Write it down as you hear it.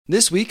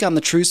This week on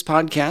the Truce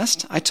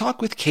Podcast, I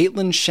talk with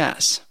Caitlin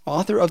Schass,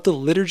 author of The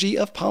Liturgy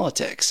of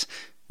Politics.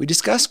 We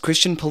discuss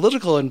Christian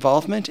political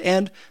involvement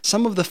and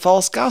some of the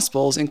false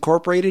gospels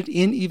incorporated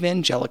in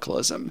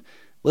evangelicalism.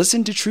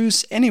 Listen to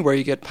Truce anywhere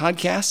you get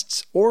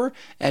podcasts or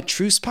at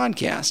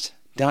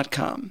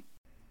trucepodcast.com.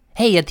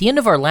 Hey, at the end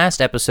of our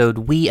last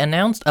episode, we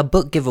announced a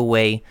book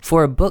giveaway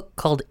for a book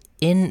called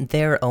In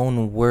Their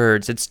Own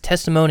Words. It's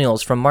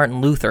testimonials from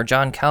Martin Luther,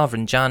 John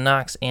Calvin, John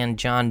Knox, and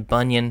John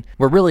Bunyan.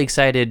 We're really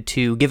excited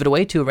to give it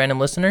away to a random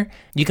listener.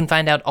 You can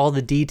find out all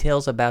the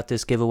details about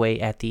this giveaway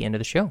at the end of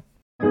the show.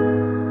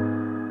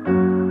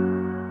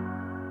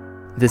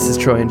 This is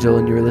Troy and Joel,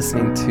 and you're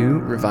listening to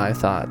Revive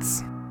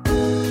Thoughts.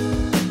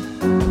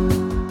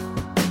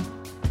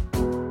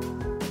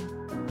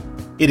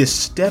 It is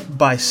step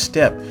by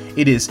step.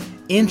 It is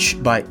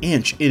inch by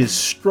inch. It is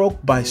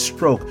stroke by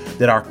stroke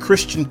that our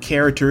Christian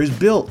character is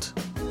built.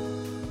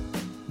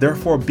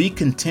 Therefore, be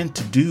content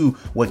to do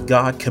what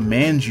God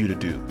commands you to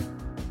do.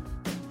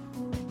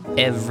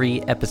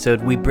 Every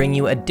episode, we bring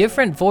you a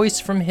different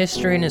voice from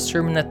history and a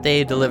sermon that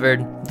they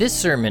delivered. This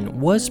sermon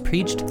was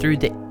preached through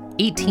the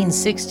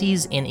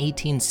 1860s and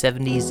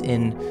 1870s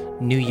in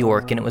New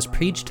York, and it was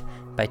preached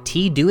by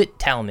T. Dewitt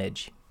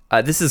Talmage.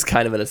 This is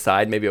kind of an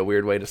aside, maybe a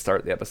weird way to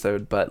start the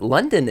episode, but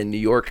London and New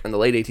York in the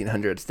late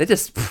 1800s, they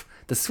just,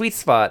 the sweet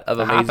spot of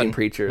amazing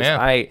preachers.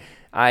 Yeah.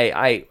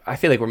 I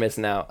feel like we're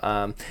missing out.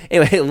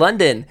 Anyway,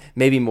 London,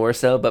 maybe more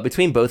so, but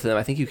between both of them,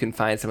 I think you can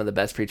find some of the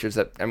best preachers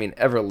that,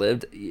 ever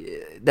lived.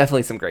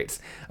 Definitely some greats.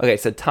 Okay,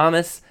 so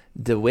Thomas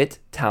DeWitt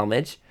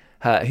Talmage,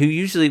 who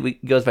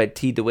usually goes by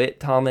T. DeWitt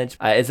Talmage,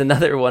 is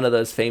another one of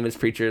those famous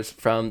preachers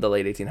from the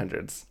late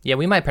 1800s. Yeah,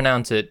 we might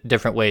pronounce it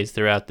different ways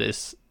throughout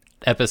this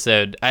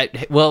episode.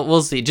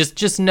 We'll see.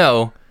 Just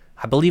know,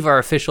 I believe our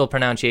official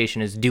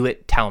pronunciation is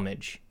Dewitt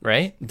Talmage,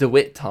 right?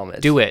 DeWitt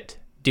Talmage. Dewitt.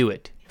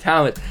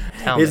 Talmage.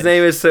 His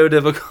name is so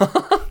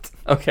difficult.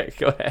 Okay,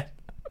 go ahead.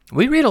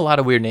 We read a lot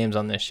of weird names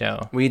on this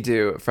show. We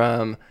do.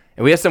 And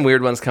we have some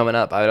weird ones coming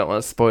up. I don't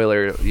want to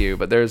spoiler you,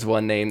 but there's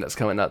one name that's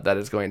coming up that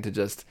is going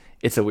to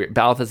it's a weird,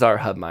 Balthazar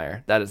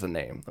Hubmaier. That is the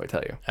name, let me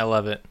tell you. I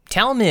love it.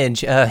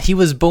 Talmage, he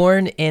was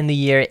born in the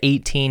year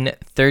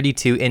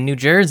 1832 in New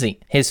Jersey.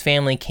 His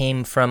family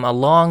came from a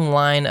long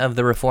line of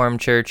the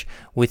Reformed Church,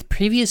 with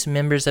previous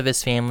members of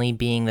his family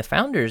being the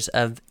founders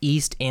of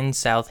East and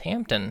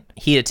Southampton.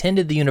 He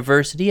attended the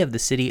University of the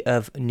City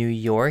of New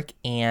York,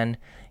 and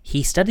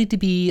he studied to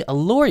be a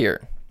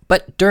lawyer.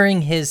 But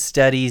during his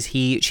studies,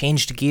 he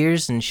changed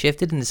gears and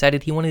shifted and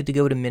decided he wanted to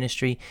go to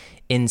ministry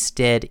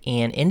instead,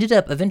 and ended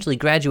up eventually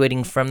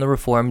graduating from the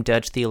Reformed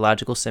Dutch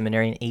Theological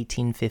Seminary in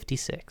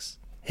 1856.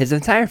 His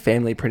entire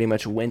family pretty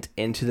much went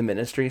into the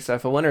ministry, so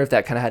I wonder if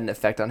that kind of had an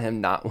effect on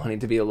him not wanting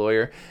to be a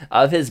lawyer.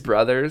 Of his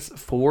brothers,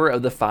 4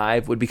 of the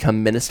 5 would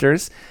become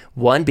ministers.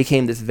 One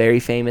became this very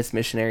famous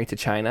missionary to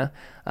China.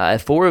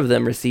 4 of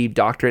them received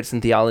doctorates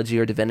in theology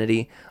or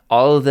divinity.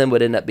 All of them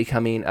would end up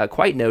becoming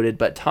quite noted,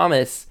 but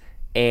Thomas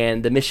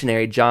and the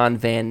missionary John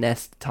Van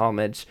Nest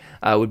Talmage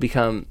would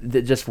become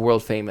just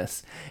world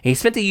famous. He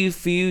spent a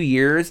few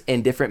years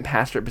in different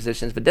pastorate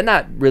positions, but did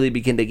not really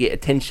begin to get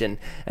attention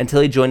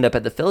until he joined up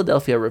at the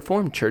Philadelphia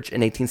Reformed Church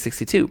in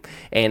 1862.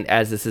 And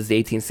as this is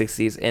the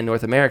 1860s in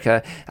North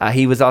America,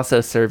 he was also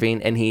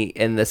serving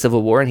in the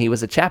Civil War, and he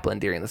was a chaplain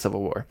during the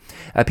Civil War.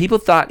 People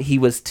thought he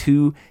was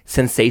too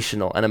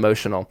sensational and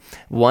emotional.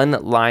 One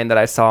line that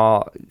I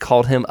saw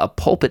called him a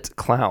pulpit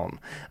clown.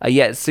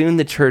 Yet soon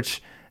the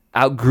church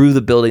outgrew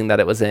the building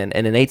that it was in,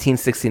 and in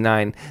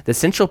 1869, the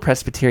Central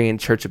Presbyterian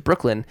Church of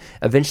Brooklyn,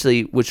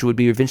 which would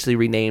be eventually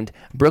renamed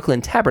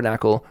Brooklyn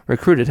Tabernacle,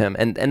 recruited him.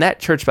 And that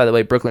church, by the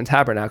way, Brooklyn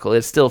Tabernacle,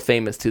 is still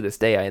famous to this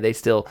day. They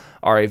still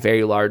are a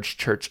very large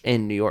church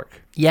in New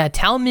York. Yeah,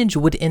 Talmage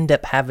would end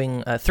up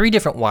having 3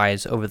 different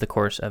wives over the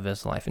course of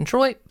his life. And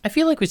Troy, I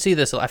feel like we see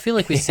this. I feel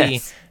like we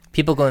see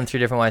people going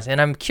through different wives.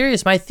 And I'm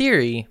curious, my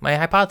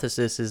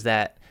hypothesis is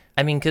that,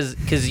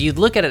 because you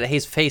look at it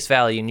at face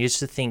value and you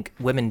just think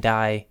women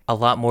die a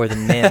lot more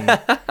than men.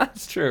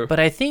 That's true. But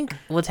I think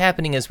what's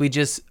happening is we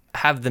just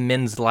have the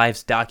men's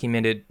lives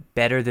documented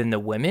better than the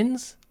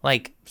women's.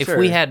 Like, if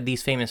we had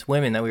these famous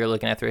women that we were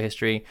looking at through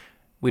history,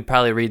 we'd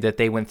probably read that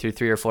they went through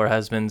 3 or 4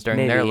 husbands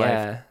during their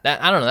life.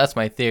 I don't know. That's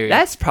my theory.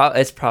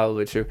 It's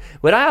probably true.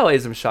 What I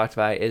always am shocked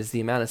by is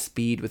the amount of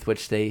speed with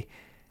which they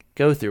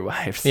go through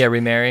wives. Yeah,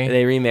 remarry.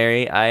 They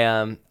remarry. I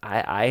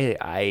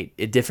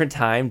a different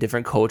time,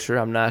 different culture.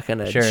 I'm not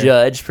gonna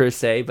judge per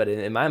se, but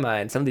in my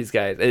mind, some of these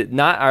guys,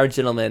 not our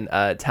gentleman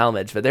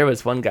Talmage, but there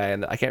was one guy,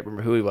 and I can't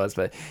remember who he was,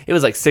 but it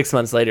was like 6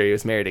 months later he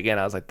was married again.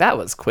 I was like, that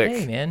was quick.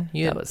 Hey man,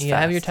 you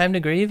have your time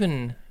to grieve,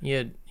 and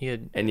you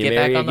get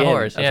back on the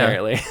horse.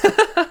 Apparently.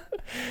 Yeah.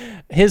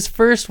 His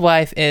first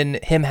wife and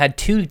him had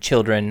 2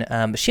 children,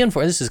 but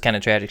this is kind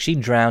of tragic. She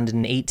drowned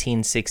in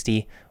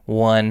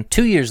 1861,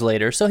 2 years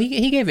later. So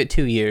he gave it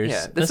 2 years.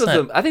 Yeah,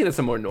 I think that's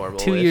a more normal.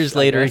 2 years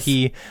later,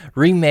 he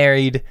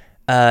remarried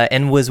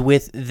and was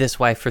with this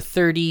wife for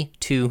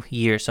 32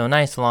 years. So a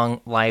nice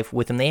long life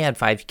with him. They had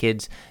 5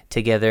 kids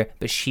together,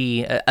 but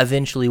she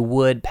eventually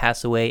would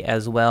pass away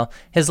as well.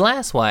 His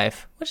last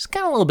wife, which is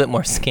kind of a little bit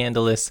more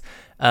scandalous,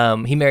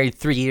 he married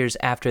 3 years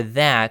after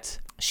that.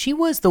 She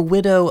was the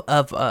widow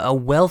of a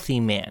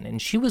wealthy man,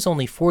 and she was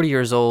only 40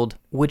 years old,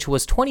 which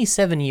was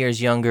 27 years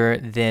younger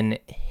than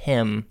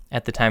him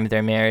at the time of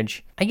their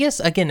marriage. I guess,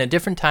 again, a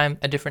different time,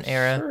 a different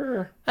era.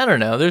 Sure. I don't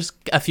know. There's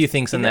a few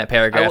things in that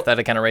paragraph that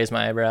I kind of raised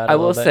my eyebrow at I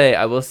will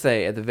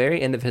say, at the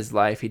very end of his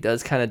life, he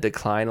does kind of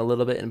decline a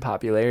little bit in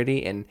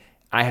popularity, and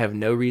I have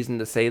no reason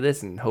to say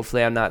this, and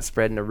hopefully I'm not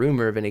spreading a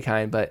rumor of any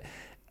kind, but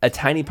a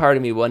tiny part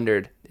of me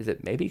wondered, is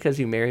it maybe because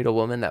you married a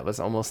woman that was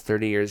almost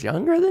 30 years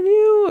younger than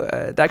you?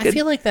 I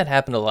feel like that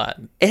happened a lot.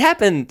 It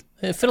happened.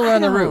 Fiddler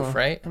on the Roof,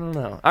 right? I don't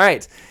know. All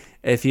right.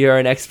 If you are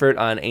an expert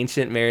on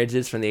ancient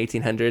marriages from the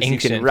 1800s, you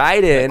can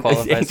write That in.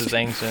 qualifies as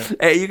ancient.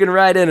 Hey, you can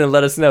write in and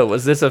let us know.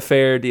 Was this a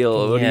fair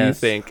deal? What do you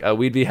think?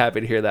 We'd be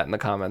happy to hear that in the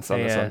comments on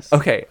this one.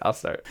 Okay, I'll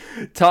start.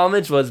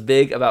 Talmage was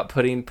big about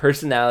putting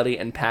personality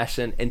and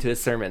passion into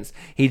his sermons.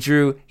 He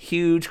drew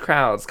huge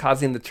crowds,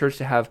 causing the church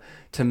to have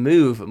to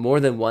move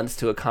more than once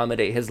to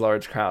accommodate his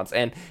large crowds.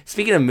 And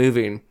speaking of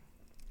moving,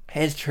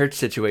 his church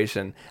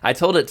situation, I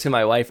told it to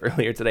my wife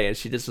earlier today, and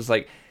she just was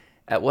like,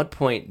 at what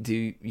point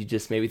do you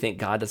just maybe think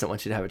God doesn't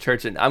want you to have a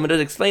church? And I'm going to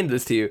explain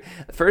this to you.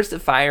 First, a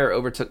fire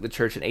overtook the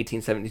church in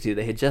 1872.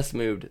 They had just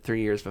moved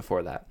 3 years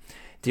before that.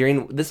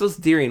 This was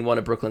during one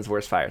of Brooklyn's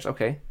worst fires.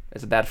 Okay,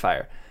 it's a bad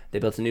fire. They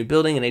built a new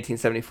building in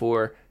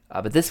 1874,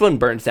 but this one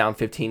burns down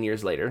 15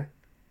 years later.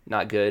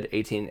 Not good.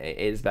 It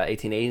is about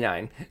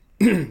 1889.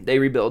 They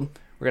rebuild.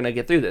 We're going to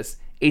get through this.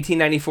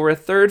 1894, a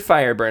third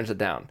fire burns it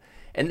down.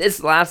 And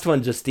this last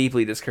one just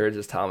deeply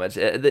discourages Talmage.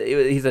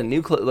 He's a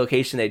new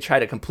location. They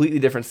tried a completely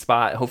different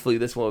spot. Hopefully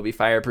this one will be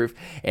fireproof,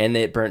 and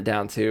it burnt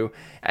down too.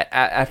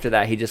 After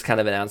that, he just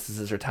kind of announces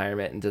his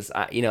retirement and just,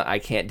 I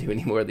can't do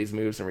any more of these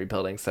moves and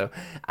rebuilding. So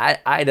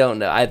I don't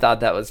know. I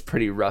thought that was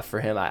pretty rough for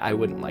him. I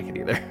wouldn't like it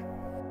either.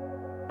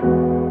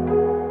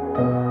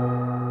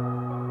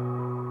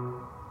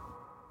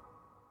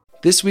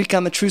 This week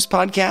on the Truce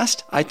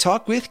Podcast, I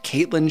talk with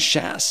Caitlin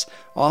Schass,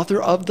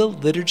 author of The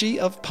Liturgy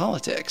of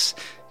Politics.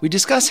 We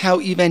discuss how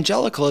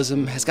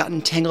evangelicalism has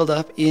gotten tangled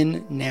up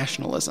in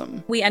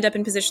nationalism. We end up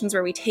in positions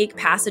where we take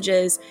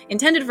passages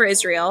intended for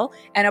Israel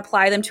and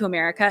apply them to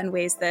America in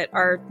ways that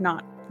are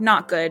not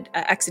good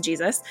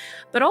exegesis.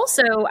 But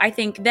also, I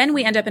think then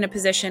we end up in a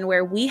position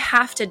where we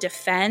have to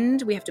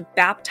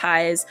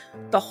baptize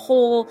the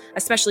whole,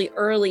 especially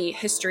early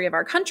history of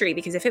our country,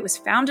 because if it was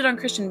founded on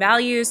Christian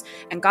values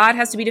and God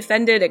has to be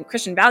defended and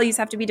Christian values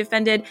have to be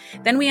defended,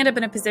 then we end up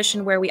in a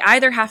position where we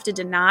either have to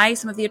deny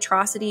some of the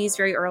atrocities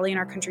very early in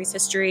our country's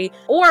history,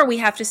 or we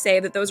have to say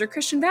that those are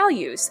Christian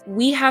values.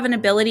 We have an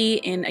ability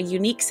in a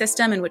unique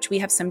system in which we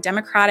have some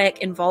democratic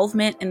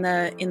involvement in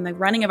the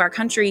running of our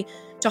country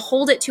to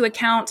hold it to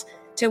account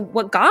to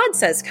what God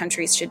says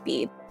countries should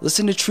be.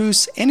 Listen to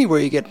Truce anywhere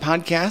you get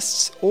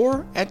podcasts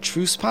or at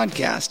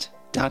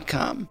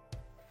trucepodcast.com.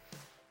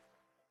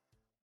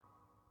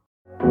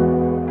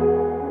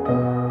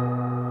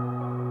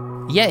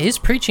 Yeah, his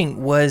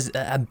preaching was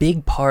a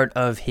big part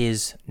of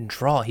his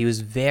draw. He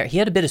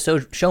had a bit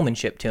of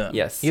showmanship to him.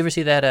 Yes. You ever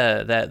see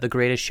that The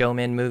Greatest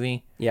Showman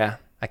movie? Yeah.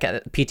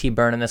 P.T.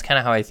 Burnham. That's kind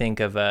of how I think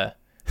of out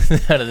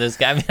of this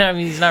guy. I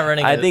mean, he's not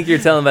running. I think you're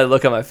telling by the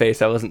look on my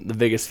face. I wasn't the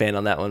biggest fan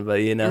on that one,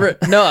 but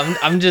No,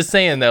 I'm just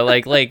saying though.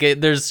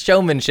 There's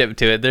showmanship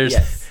to it.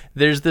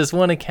 There's this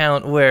one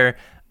account where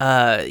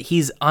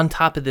he's on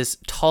top of this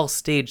tall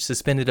stage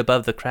suspended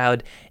above the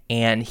crowd,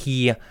 and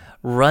he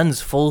runs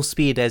full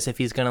speed as if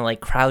he's gonna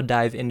crowd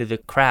dive into the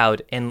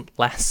crowd, and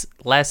last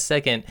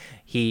second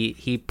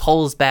he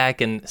pulls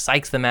back and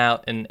psychs them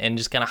out and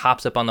just kind of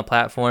hops up on the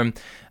platform.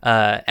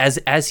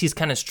 As he's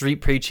kind of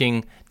street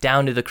preaching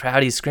down to the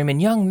crowd, he's screaming,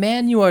 "Young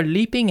man, you are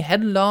leaping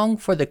headlong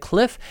for the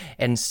cliff,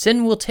 and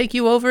sin will take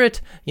you over it."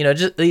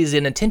 Just he's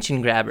an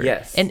attention grabber.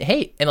 Yes. And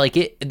hey, and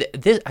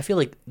this, I feel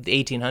like the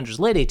 1800s,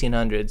 late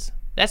 1800s,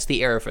 that's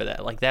the era for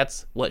that.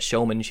 That's what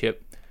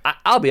showmanship.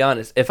 I'll be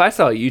honest, if I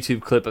saw a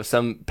YouTube clip of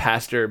some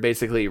pastor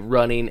basically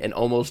running and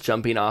almost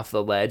jumping off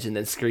the ledge and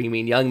then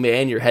screaming, "Young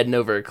man, you're heading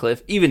over a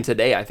cliff," even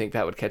today, I think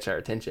that would catch our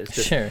attention.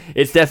 Sure.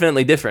 It's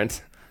definitely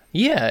different.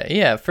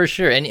 Yeah, for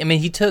sure. And I mean,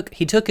 he took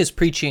his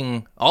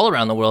preaching all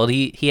around the world.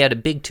 He had a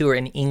big tour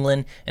in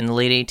England in the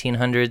late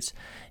 1800s.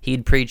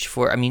 He'd preach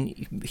for,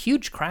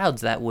 huge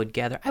crowds that would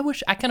gather.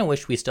 I kind of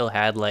wish we still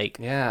had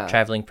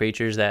traveling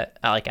preachers that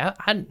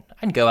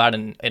I'd go out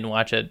and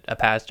watch a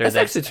pastor. That's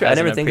actually true. I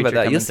never think about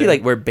that. You'll see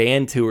where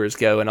band tours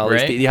go and all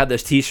these. You have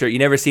this T-shirt. You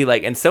never see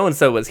and so and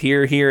so was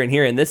here, and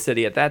here in this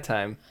city at that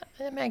time.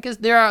 Man, because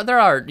there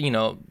are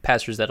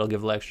pastors that'll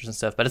give lectures and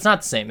stuff, but it's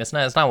not the same. It's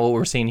not what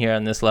we're seeing here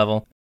on this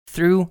level.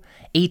 Through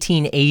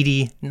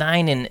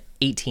 1889 and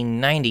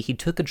 1890, he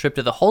took a trip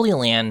to the Holy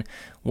Land,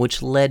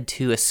 which led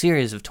to a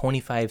series of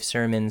 25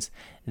 sermons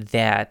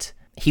that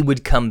he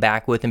would come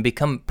back with and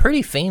become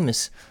pretty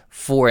famous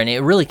for, and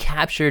it really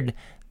captured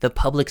the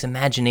public's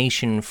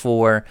imagination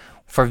for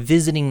for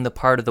visiting the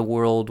part of the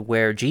world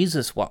where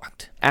Jesus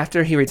walked.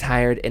 After he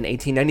retired in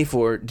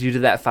 1894, due to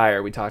that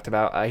fire we talked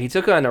about, he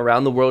took an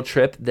around-the-world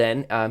trip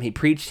then. He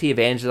preached, he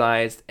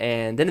evangelized,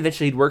 and then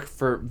eventually he'd work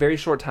for a very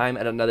short time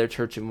at another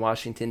church in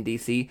Washington,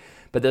 D.C.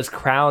 But those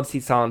crowds he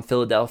saw in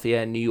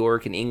Philadelphia and New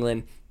York and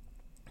England,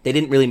 they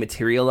didn't really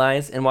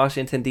materialize in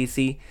Washington,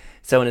 D.C.,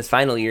 so in his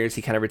final years,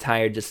 he kind of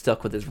retired, just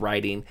stuck with his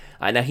writing.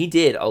 Now, he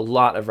did a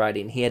lot of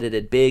writing. He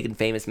edited big and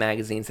famous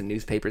magazines and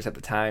newspapers at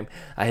the time.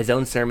 His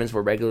own sermons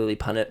were regularly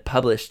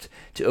published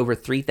to over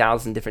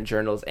 3,000 different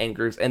journals and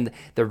groups. And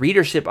the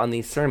readership on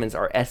these sermons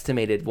are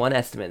estimated, one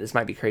estimate, this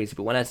might be crazy,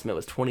 but one estimate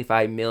was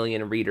 25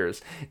 million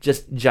readers.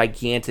 Just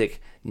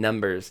gigantic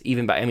numbers.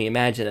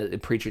 Imagine a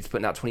preacher who's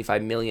putting out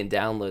 25 million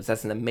downloads.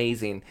 That's an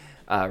amazing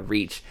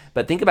reach.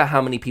 But think about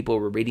how many people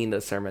were reading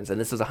those sermons, and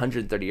this was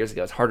 130 years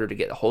ago. It's harder to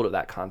get a hold of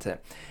that content.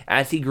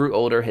 As he grew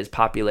older, his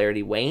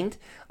popularity waned.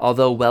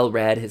 Although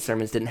well-read, his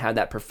sermons didn't have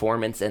that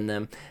performance in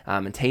them,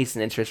 and taste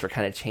and interests were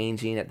kind of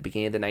changing at the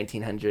beginning of the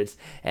 1900s.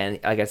 And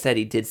like I said,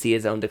 he did see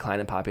his own decline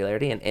in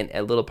popularity, and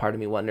a little part of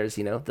me wonders,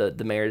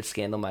 the marriage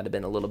scandal might have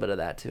been a little bit of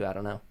that too. I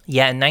don't know.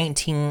 Yeah, in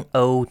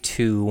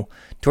 1902,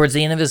 towards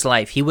the end of his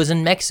life, he was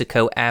in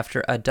Mexico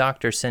after a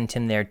doctor sent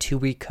him there to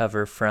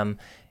recover from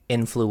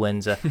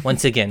influenza.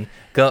 Once again,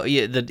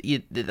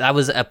 that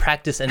was a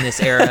practice in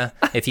this era.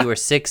 If you were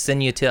sick,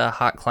 send you to a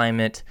hot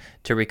climate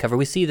to recover.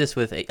 We see this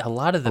with a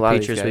lot of the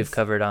preachers we've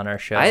covered on our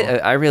show.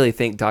 I really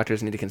think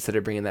doctors need to consider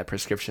bringing that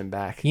prescription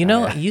back.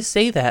 You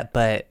say that,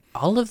 but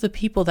all of the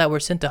people that were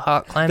sent to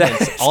hot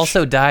climates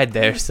also died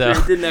there. So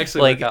it didn't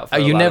actually work out for a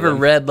you lot never of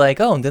them. read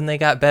and then they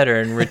got better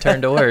and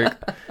returned to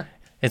work.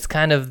 It's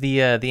kind of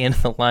the end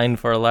of the line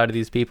for a lot of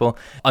these people.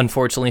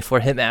 Unfortunately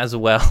for him as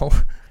well.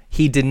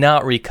 He did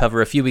not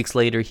recover. A few weeks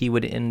later, he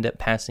would end up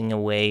passing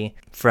away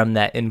from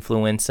that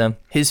influenza.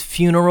 His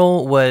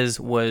funeral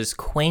was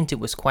quaint. It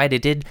was quiet.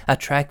 It did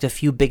attract a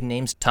few big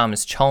names.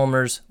 Thomas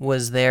Chalmers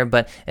was there,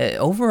 but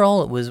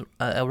overall, it was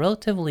a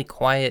relatively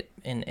quiet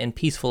and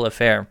peaceful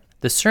affair.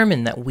 The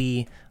sermon that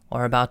we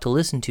are about to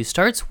listen to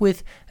starts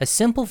with a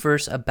simple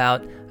verse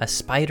about a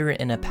spider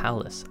in a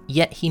palace.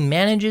 Yet he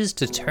manages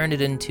to turn it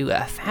into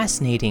a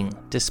fascinating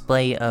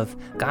display of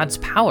God's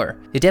power.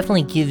 It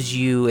definitely gives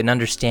you an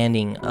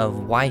understanding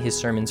of why his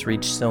sermons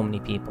reach so many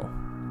people.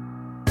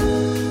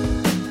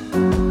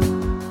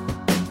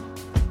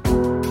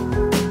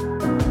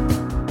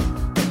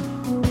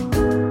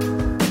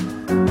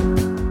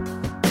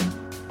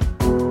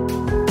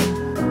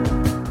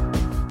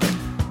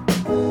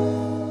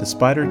 The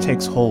spider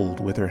takes hold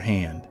with her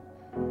hand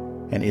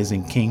and is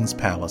in kings'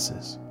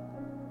 palaces.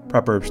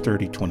 Proverbs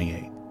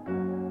 30:28.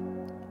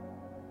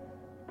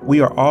 We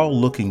are all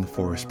looking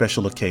for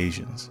special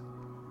occasions.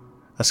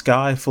 A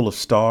sky full of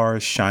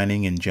stars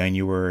shining in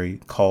January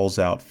calls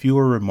out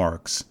fewer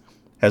remarks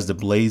as the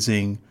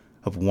blazing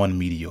of one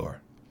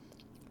meteor.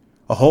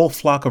 A whole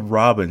flock of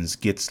robins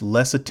gets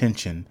less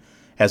attention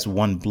as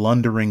one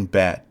blundering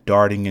bat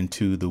darting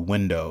into the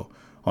window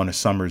on a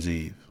summer's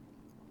eve.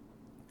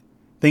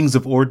 Things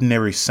of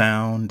ordinary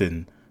sound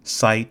and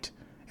sight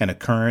and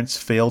occurrence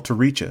fail to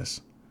reach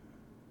us.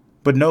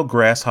 But no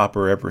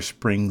grasshopper ever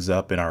springs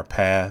up in our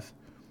path.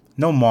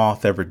 No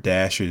moth ever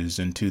dashes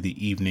into the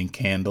evening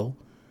candle.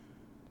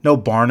 No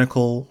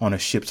barnacle on a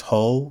ship's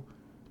hull.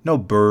 No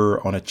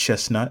burr on a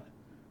chestnut.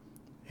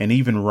 And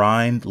even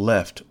rind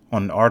left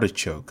on an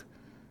artichoke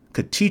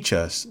could teach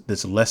us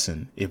this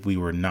lesson if we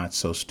were not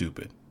so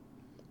stupid.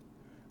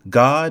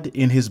 God,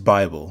 in his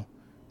Bible,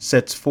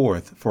 sets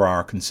forth for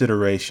our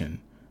consideration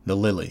the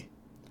lily,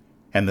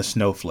 and the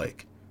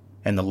snowflake,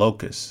 and the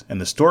locust, and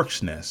the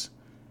stork's nest,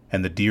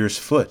 and the deer's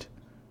foot,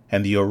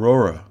 and the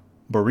aurora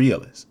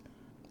borealis,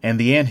 and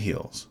the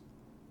anthills.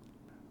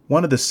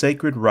 One of the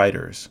sacred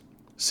writers,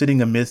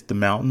 sitting amidst the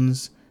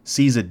mountains,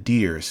 sees a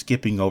deer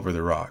skipping over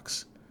the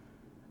rocks.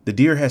 The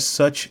deer has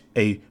such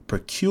a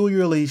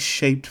peculiarly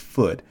shaped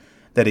foot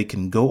that it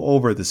can go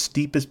over the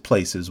steepest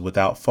places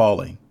without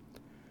falling.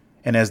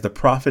 And as the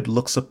prophet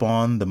looks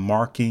upon the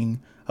marking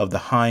of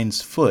the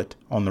hind's foot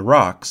on the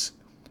rocks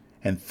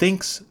and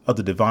thinks of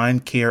the divine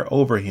care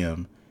over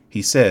him,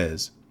 he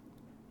says,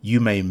 "You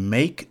may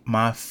make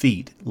my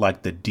feet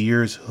like the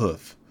deer's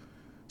hoof,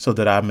 so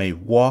that I may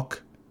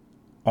walk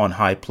on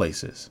high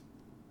places."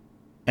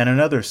 And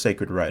another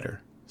sacred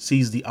writer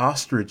sees the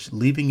ostrich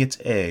leaving its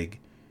egg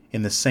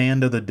in the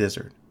sand of the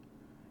desert,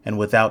 and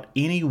without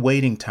any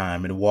waiting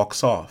time it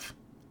walks off.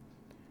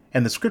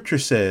 And the scripture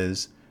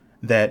says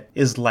that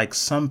is like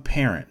some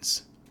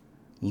parents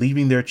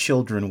leaving their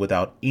children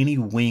without any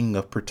wing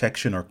of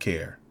protection or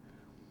care.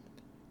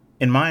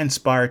 In my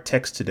inspired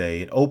text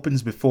today, it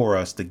opens before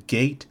us the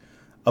gate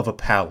of a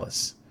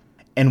palace,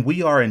 and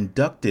we are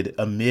inducted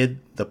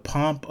amid the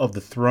pomp of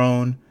the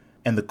throne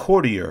and the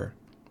courtier.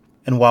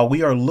 And while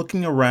we are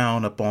looking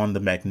around upon the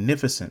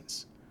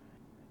magnificence,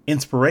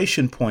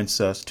 inspiration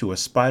points us to a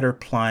spider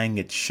plying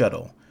its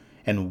shuttle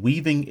and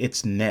weaving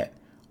its net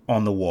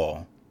on the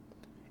wall.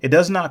 It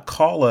does not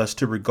call us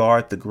to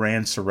regard the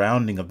grand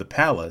surrounding of the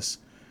palace,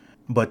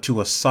 but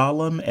to a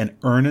solemn and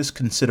earnest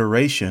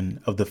consideration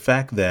of the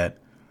fact that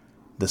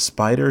the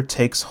spider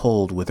takes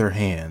hold with her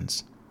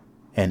hands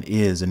and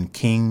is in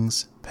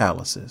kings'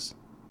 palaces.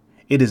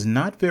 It is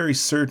not very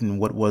certain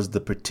what was the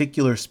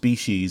particular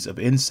species of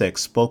insect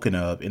spoken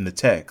of in the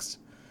text,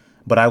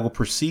 but I will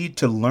proceed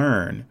to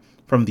learn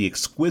from the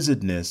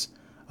exquisiteness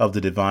of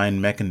the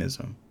divine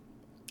mechanism.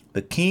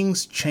 The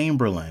king's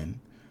chamberlain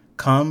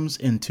comes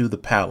into the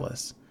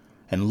palace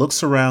and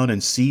looks around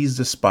and sees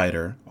the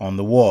spider on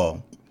the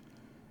wall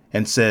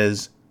and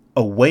says,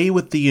 "Away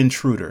with the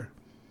intruder."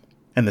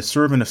 And the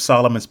servant of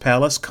Solomon's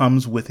palace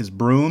comes with his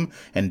broom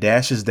and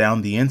dashes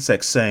down the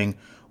insect, saying,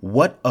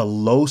 "What a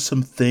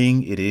loathsome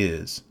thing it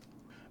is."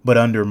 But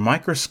under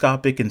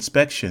microscopic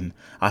inspection,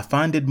 I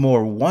find it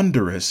more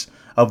wondrous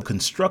of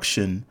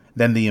construction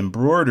than the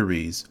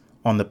embroideries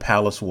on the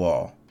palace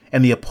wall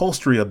and the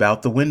upholstery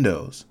about the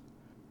windows.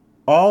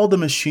 All the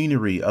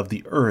machinery of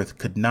the earth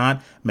could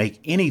not make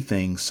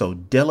anything so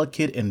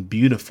delicate and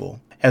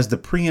beautiful as the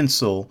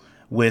prehensile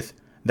with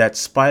that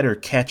spider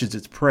catches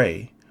its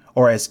prey,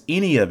 or as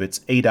any of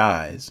its 8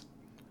 eyes.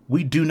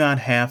 We do not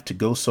have to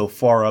go so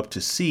far up to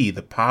see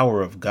the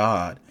power of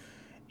God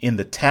in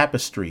the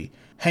tapestry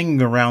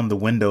hanging around the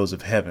windows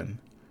of heaven,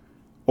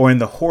 or in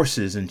the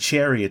horses and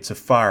chariots of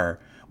fire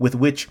with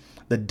which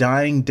the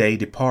dying day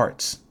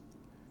departs.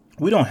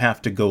 We don't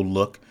have to go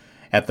look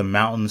at the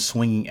mountain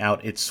swinging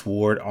out its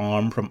sword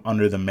arm from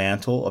under the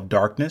mantle of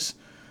darkness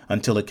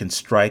until it can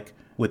strike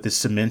with the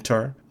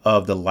scimitar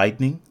of the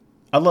lightning.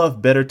 I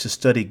love better to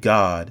study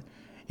God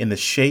in the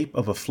shape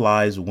of a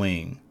fly's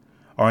wing,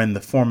 or in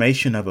the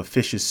formation of a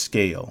fish's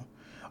scale,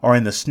 or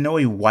in the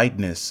snowy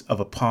whiteness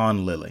of a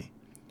pond lily.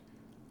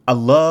 I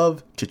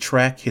love to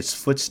track his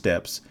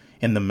footsteps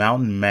in the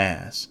mountain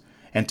mass,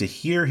 and to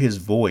hear his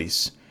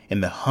voice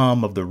in the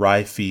hum of the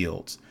rye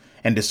fields,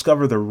 and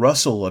discover the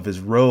rustle of his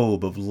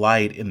robe of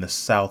light in the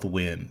south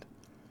wind.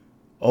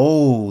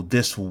 Oh,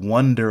 this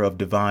wonder of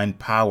divine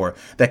power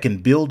that can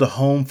build a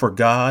home for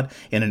God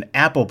in an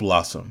apple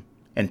blossom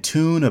and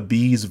tune a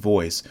bee's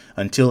voice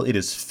until it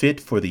is fit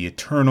for the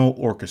eternal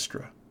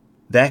orchestra.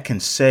 That can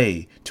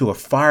say to a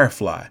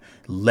firefly,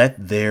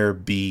 "Let there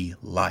be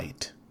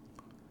light."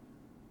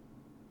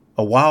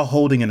 While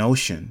holding an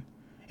ocean,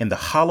 in the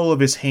hollow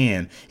of his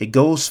hand, it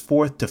goes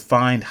forth to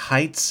find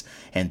heights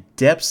and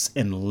depths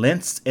and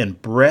lengths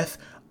and breadth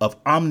of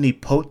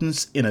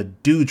omnipotence in a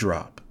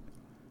dewdrop,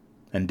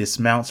 and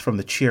dismounts from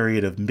the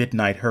chariot of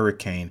midnight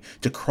hurricane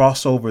to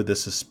cross over the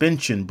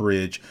suspension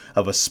bridge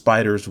of a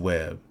spider's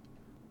web.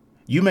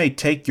 You may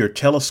take your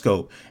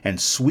telescope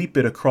and sweep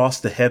it across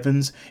the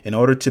heavens in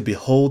order to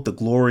behold the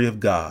glory of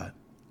God.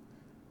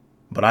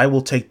 But I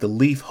will take the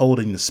leaf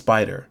holding the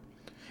spider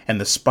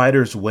and the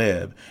spider's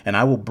web, and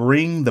I will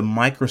bring the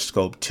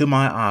microscope to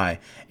my eye,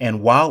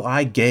 and while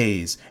I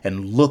gaze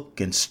and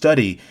look and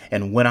study,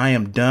 and when I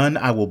am done,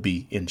 I will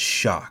be in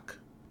shock.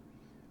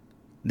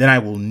 Then I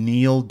will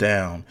kneel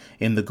down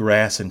in the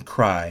grass and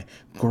cry,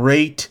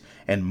 "Great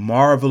and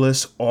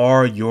marvelous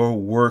are your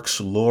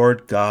works,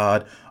 Lord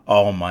God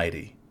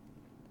Almighty."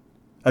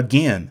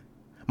 Again,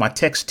 my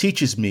text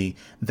teaches me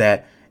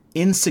that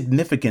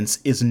insignificance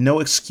is no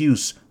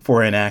excuse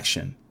for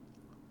inaction.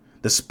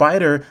 The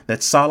spider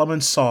that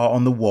Solomon saw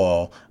on the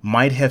wall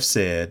might have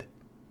said,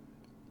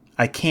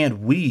 "I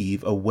can't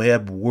weave a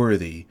web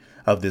worthy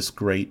of this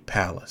great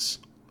palace.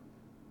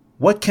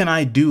 What can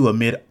I do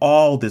amid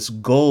all this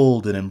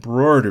gold and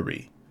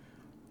embroidery?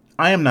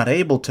 I am not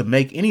able to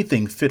make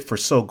anything fit for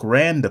so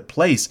grand a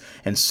place,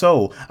 and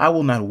so I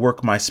will not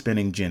work my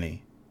spinning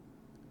jenny."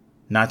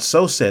 Not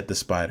so, said the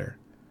spider.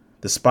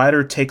 The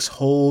spider takes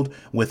hold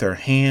with her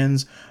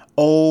hands.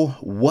 Oh,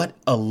 what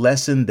a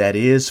lesson that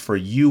is for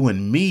you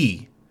and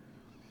me.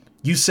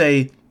 You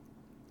say,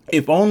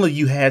 if only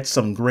you had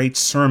some great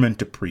sermon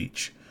to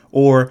preach,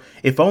 or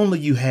if only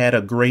you had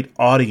a great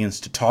audience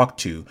to talk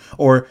to,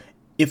 or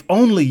if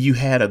only you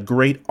had a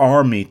great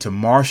army to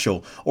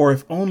marshal, or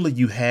if only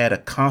you had a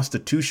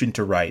constitution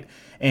to write,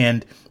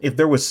 and if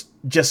there was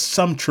just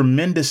some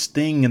tremendous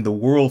thing in the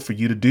world for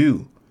you to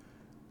do,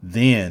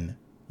 then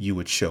you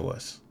would show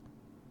us.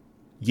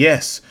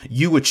 Yes,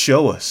 you would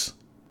show us.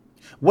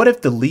 What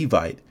if the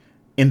Levite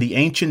in the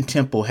ancient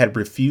temple had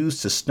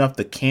refused to snuff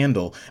the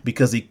candle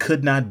because he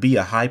could not be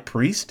a high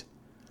priest?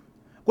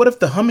 What if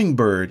the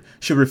hummingbird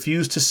should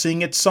refuse to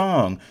sing its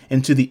song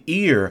into the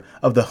ear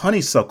of the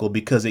honeysuckle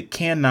because it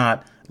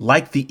cannot,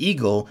 like the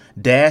eagle,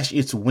 dash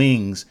its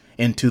wings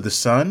into the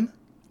sun?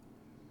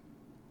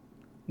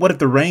 What if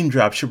the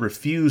raindrop should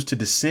refuse to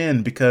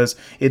descend because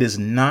it is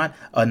not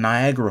a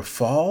Niagara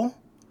Fall?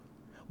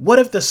 What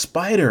if the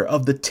spider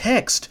of the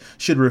text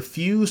should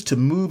refuse to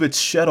move its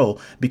shuttle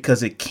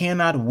because it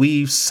cannot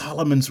weave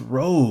Solomon's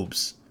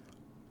robes?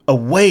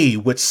 Away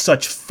with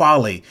such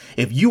folly.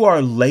 If you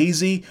are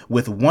lazy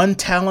with 1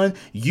 talent,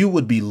 you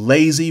would be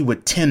lazy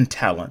with 10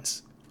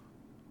 talents.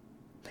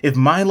 If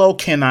Milo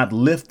cannot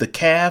lift the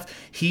calf,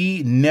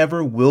 he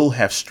never will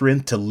have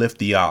strength to lift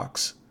the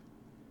ox.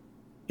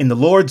 In the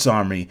Lord's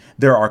army,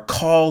 there are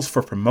calls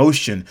for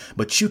promotion,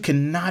 but you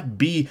cannot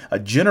be a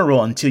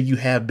general until you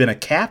have been a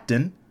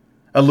captain,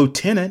 a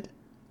lieutenant,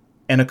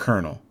 and a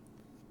colonel.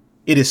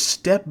 It is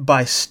step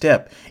by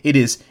step. It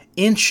is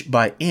inch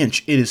by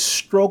inch. It is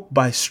stroke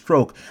by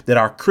stroke that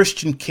our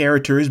Christian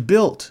character is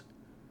built.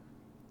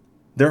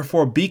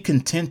 Therefore, be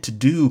content to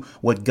do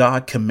what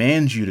God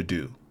commands you to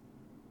do.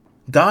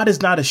 God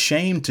is not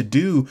ashamed to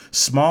do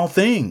small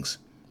things.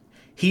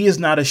 He is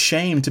not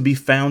ashamed to be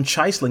found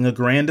chiseling a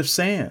grain of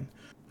sand,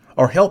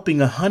 or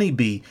helping a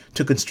honeybee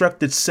to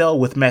construct its cell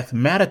with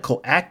mathematical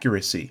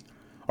accuracy,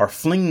 or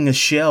flinging a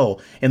shell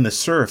in the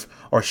surf,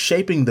 or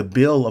shaping the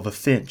bill of a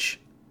finch.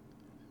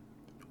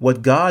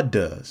 What God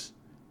does,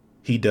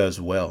 He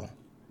does well.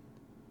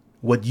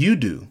 What you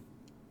do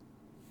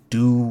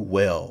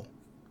well.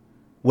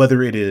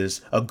 Whether it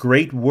is a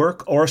great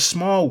work or a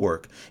small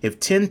work, if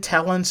 10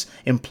 talents,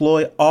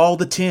 employ all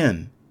the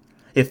 10.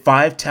 If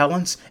 5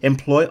 talents,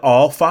 employ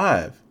all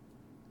 5.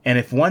 And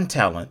if 1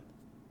 talent,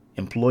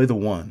 employ the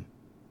 1.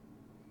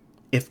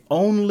 If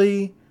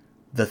only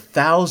the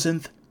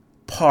 1,000th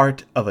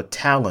part of a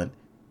talent,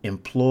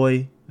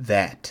 employ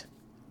that.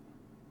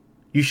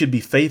 You should be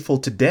faithful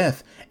to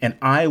death, and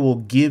I will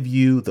give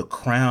you the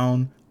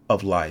crown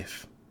of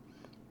life.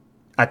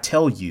 I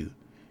tell you,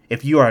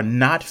 if you are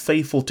not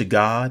faithful to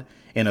God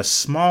in a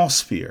small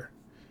sphere,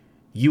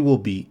 you will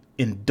be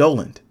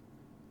indolent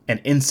and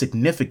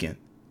insignificant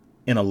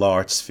in a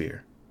large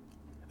sphere.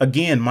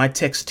 Again, my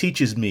text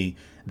teaches me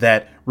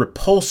that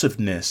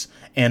repulsiveness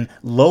and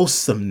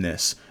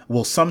loathsomeness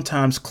will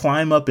sometimes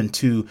climb up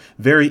into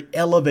very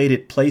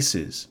elevated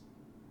places.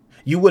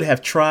 You would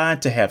have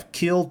tried to have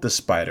killed the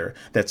spider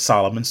that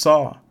Solomon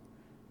saw.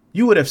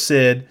 You would have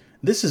said,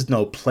 "This is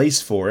no place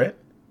for it."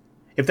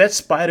 If that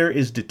spider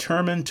is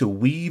determined to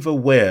weave a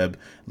web,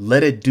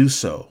 let it do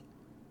so,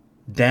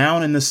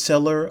 down in the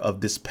cellar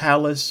of this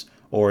palace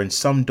or in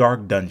some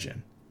dark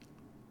dungeon.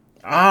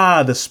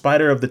 The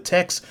spider of the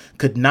text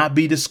could not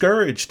be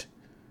discouraged.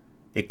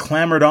 It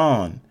clambered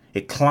on.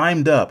 It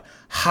climbed up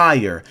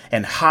higher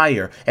and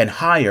higher and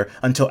higher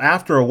until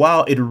after a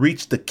while it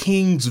reached the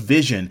king's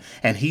vision,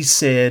 and he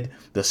said,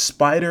 "The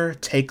spider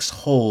takes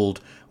hold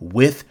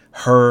with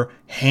her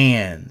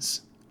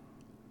hands,"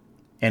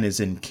 and is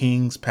in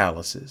kings'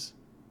 palaces.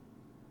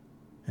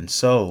 And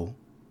so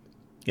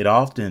it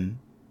often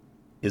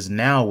is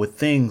now with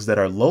things that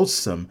are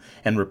loathsome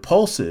and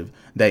repulsive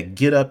that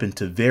get up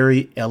into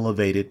very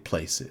elevated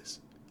places.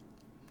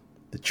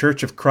 The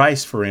Church of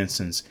Christ, for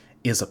instance,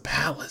 is a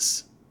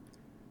palace.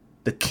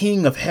 The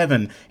King of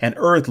heaven and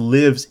earth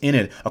lives in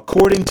it.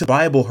 According to the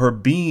Bible, her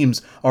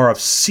beams are of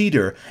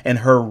cedar, and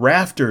her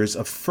rafters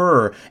of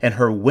fir, and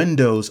her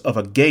windows of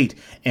agate,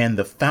 and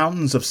the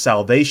fountains of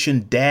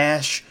salvation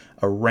dash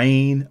a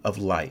rain of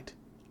light.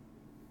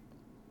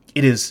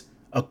 It is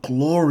a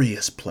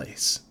glorious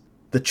place,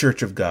 the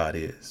Church of God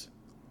is.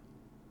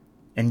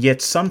 And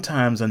yet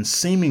sometimes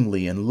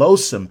unseemingly and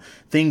loathsome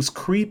things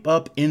creep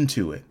up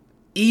into it.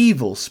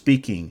 Evil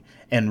speaking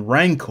and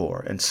rancor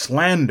and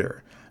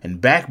slander and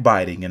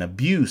backbiting and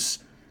abuse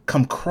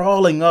come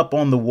crawling up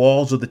on the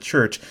walls of the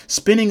church,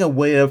 spinning a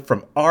web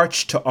from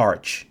arch to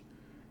arch,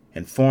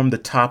 and form the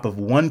top of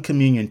one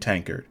communion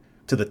tankard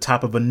to the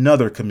top of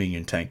another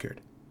communion tankard.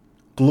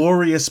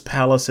 Glorious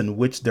palace in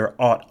which there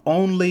ought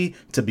only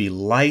to be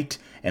light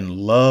and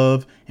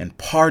love and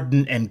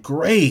pardon and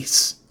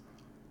grace.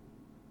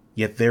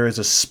 Yet there is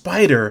a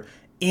spider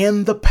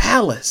in the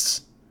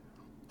palace.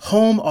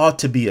 Home ought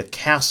to be a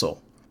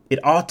castle. It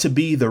ought to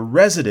be the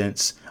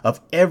residence of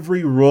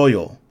every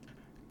royal.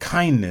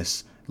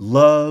 Kindness,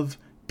 love,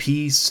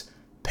 peace,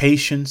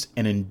 patience,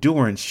 and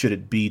endurance should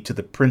it be to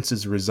the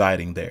princes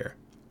residing there.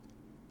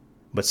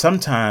 But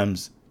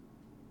sometimes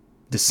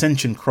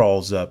dissension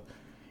crawls up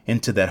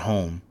into that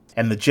home,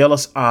 and the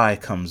jealous eye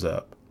comes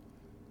up,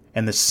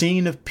 and the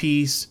scene of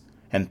peace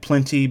and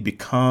plenty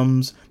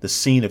becomes the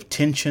scene of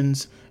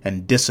tensions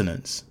and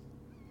dissonance.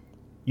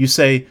 You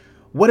say,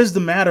 "What is the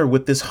matter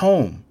with this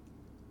home?"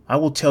 I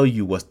will tell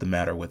you what's the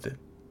matter with it.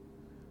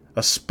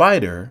 A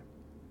spider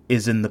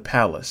is in the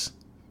palace.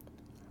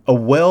 A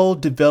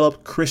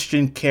well-developed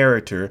Christian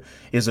character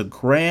is a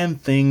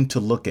grand thing to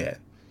look at.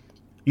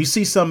 You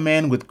see some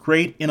man with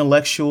great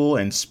intellectual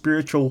and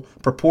spiritual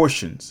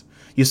proportions.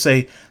 You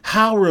say,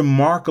 "How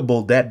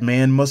remarkable that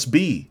man must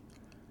be."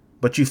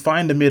 But you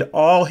find amid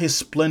all his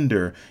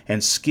splendor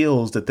and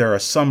skills that there are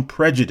some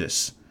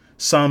prejudice,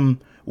 some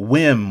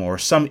whim, or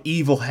some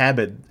evil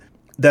habit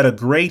that a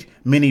great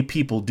many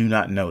people do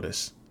not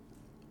notice.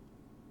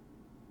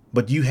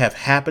 But you have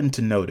happened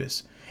to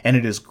notice, and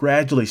it is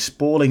gradually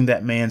spoiling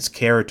that man's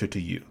character to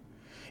you.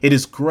 It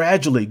is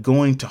gradually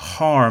going to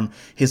harm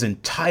his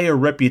entire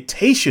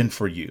reputation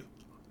for you.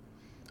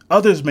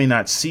 Others may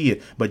not see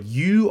it, but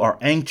you are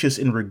anxious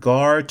in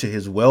regard to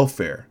his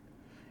welfare,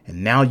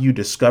 and now you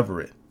discover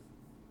it.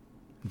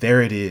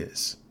 There it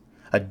is,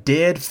 a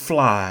dead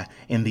fly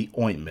in the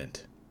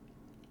ointment,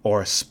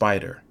 or a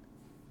spider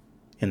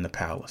in the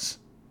palace.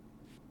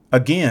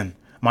 Again,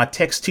 my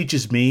text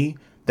teaches me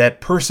that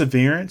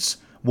perseverance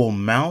will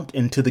mount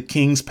into the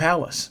king's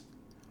palace.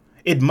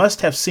 It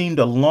must have seemed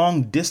a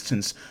long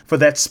distance for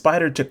that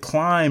spider to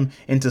climb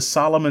into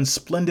Solomon's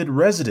splendid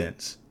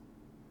residence.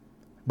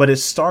 but it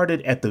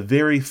started at the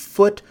very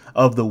foot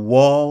of the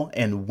wall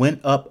and went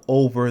up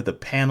over the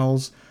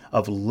panels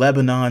of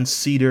Lebanon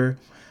cedar,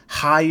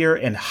 higher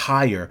and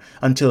higher,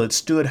 until it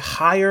stood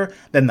higher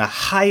than the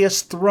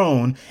highest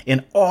throne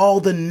in all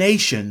the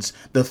nations,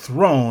 the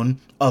throne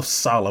of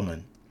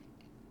Solomon.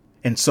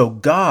 And so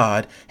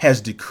God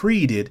has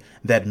decreed it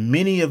that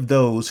many of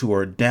those who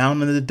are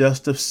down in the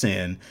dust of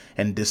sin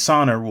and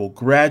dishonor will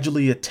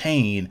gradually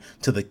attain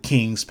to the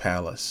king's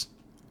palace.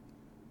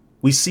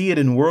 We see it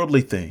in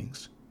worldly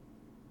things.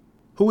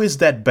 Who is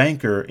that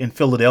banker in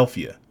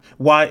Philadelphia?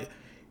 Why,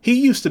 he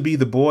used to be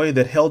the boy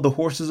that held the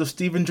horses of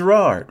Stephen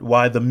Girard,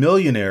 while the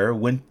millionaire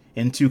went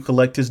in to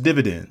collect his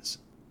dividends.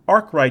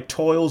 Arkwright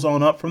toils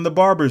on up from the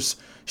barber's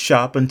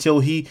shop until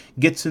he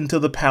gets into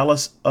the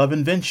palace of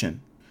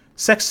invention.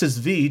 Sextus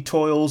V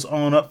toils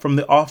on up from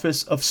the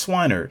office of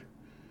swineherd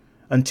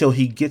until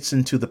he gets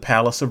into the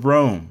palace of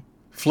Rome.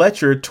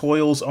 Fletcher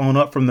toils on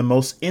up from the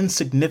most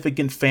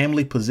insignificant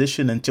family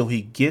position until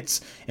he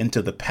gets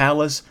into the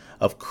palace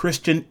of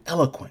Christian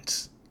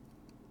eloquence.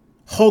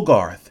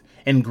 Hogarth,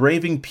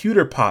 engraving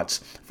pewter pots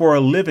for a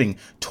living,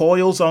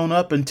 toils on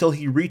up until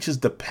he reaches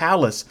the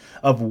palace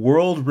of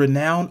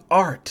world-renowned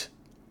art.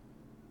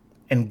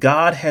 And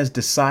God has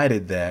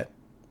decided that,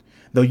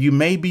 though you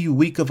may be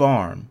weak of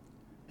arm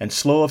and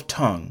slow of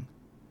tongue,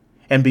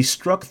 and be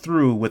struck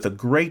through with a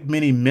great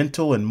many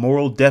mental and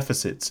moral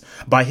deficits,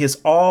 by his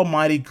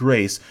almighty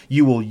grace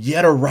you will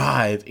yet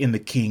arrive in the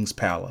king's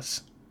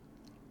palace.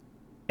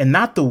 And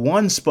not the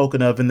one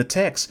spoken of in the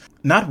text,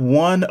 not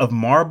one of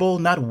marble,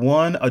 not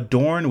one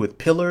adorned with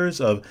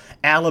pillars of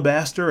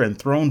alabaster and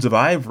thrones of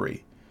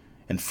ivory,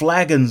 and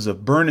flagons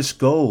of burnished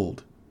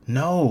gold.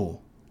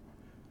 No,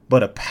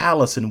 but a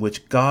palace in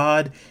which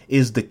God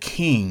is the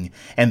king,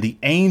 and the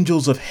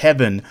angels of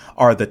heaven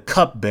are the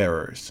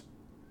cupbearers.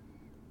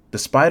 The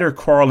spider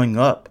crawling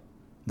up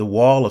the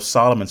wall of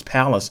Solomon's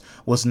palace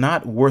was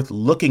not worth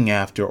looking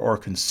after or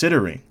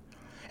considering,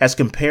 as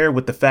compared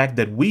with the fact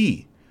that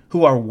we,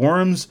 who are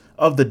worms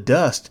of the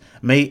dust,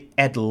 may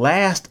at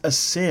last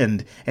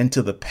ascend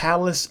into the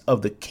palace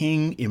of the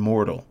King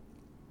immortal.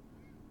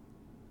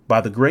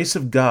 By the grace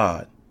of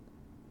God,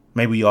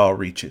 may we all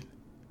reach it.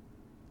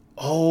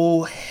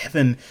 Oh,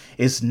 heaven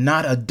is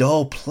not a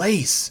dull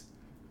place.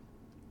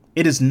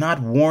 It is not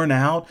worn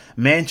out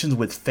mansions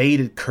with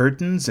faded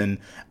curtains and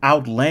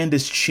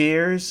outlandish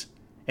chairs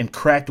and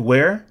cracked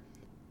ware.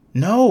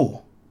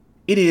 No,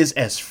 it is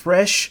as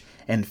fresh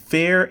and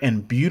fair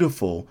and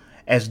beautiful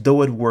as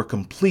though it were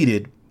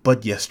completed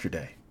but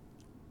yesterday.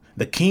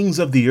 The kings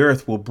of the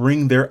earth will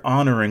bring their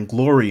honor and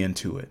glory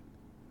into it.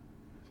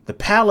 The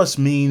palace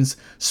means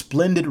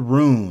splendid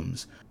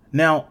rooms.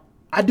 Now,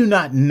 I do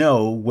not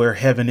know where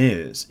heaven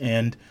is,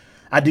 and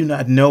I do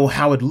not know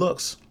how it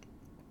looks.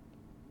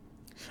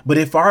 But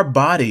if our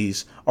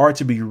bodies are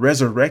to be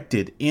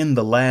resurrected in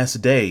the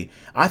last day,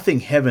 I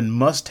think heaven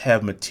must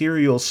have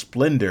material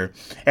splendor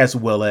as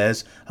well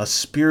as a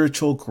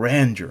spiritual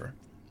grandeur.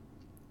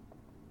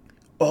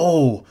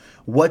 Oh,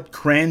 what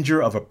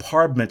grandeur of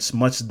apartments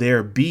must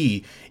there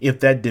be if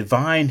that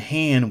divine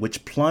hand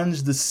which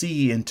plunged the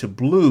sea into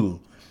blue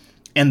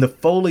and the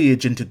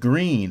foliage into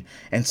green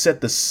and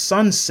set the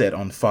sunset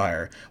on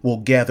fire will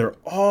gather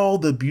all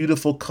the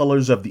beautiful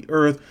colors of the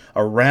earth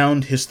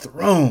around his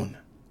throne.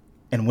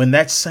 And when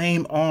that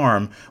same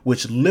arm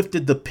which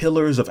lifted the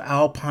pillars of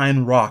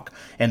alpine rock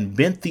and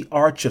bent the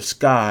arch of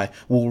sky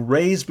will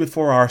raise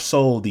before our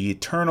soul the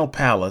eternal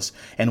palace,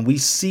 and we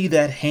see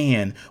that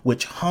hand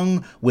which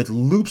hung with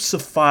loops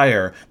of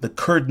fire the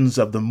curtains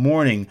of the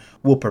morning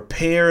will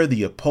prepare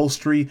the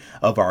upholstery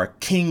of our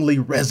kingly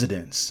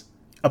residence.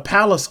 A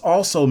palace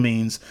also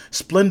means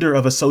splendor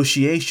of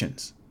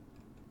associations.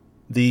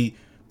 The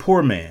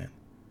poor man,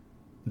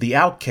 the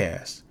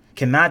outcast,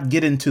 cannot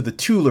get into the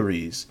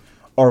Tuileries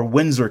or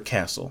Windsor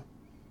Castle.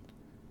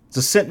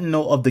 The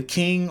sentinel of the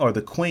king or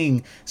the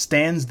queen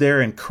stands there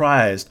and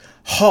cries,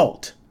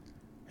 "Halt!"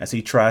 as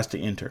he tries to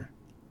enter.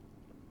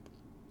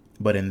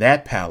 But in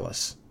that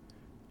palace,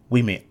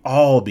 we may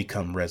all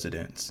become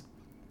residents,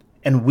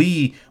 and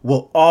we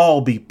will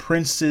all be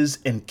princes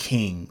and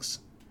kings.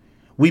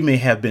 We may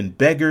have been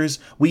beggars,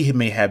 we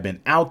may have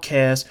been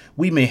outcasts,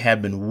 we may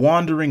have been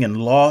wandering and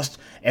lost,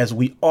 as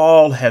we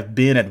all have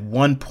been at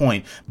one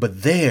point,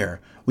 but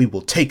there we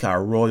will take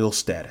our royal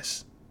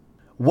status.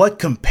 What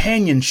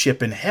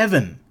companionship in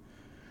heaven!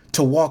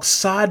 To walk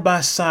side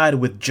by side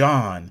with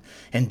John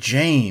and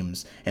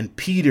James and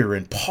Peter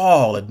and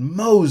Paul and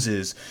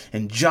Moses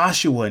and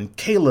Joshua and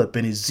Caleb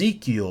and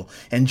Ezekiel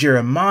and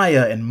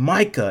Jeremiah and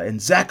Micah and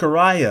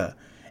Zechariah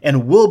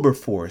and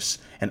Wilberforce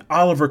and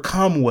Oliver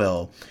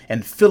Cromwell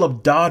and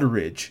Philip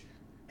Doddridge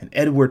and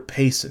Edward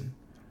Payson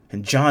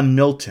and John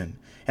Milton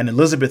and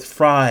Elizabeth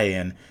Fry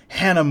and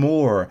Hannah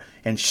More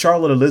and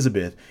Charlotte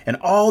Elizabeth and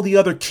all the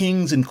other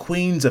kings and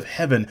queens of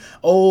heaven.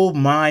 Oh,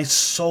 my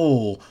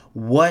soul,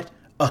 what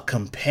a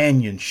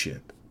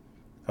companionship.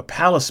 A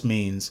palace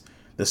means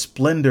the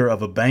splendor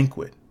of a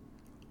banquet.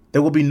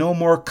 There will be no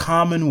more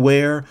common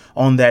ware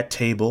on that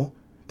table.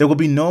 There will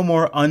be no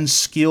more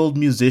unskilled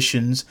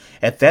musicians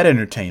at that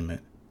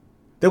entertainment.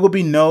 There will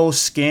be no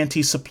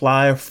scanty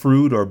supply of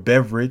fruit or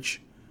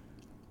beverage.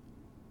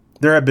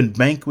 There have been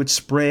banquets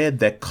spread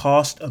that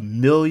cost $1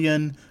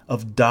 million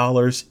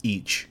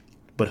each.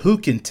 But who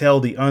can tell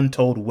the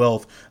untold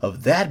wealth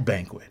of that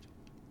banquet?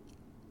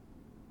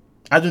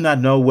 I do not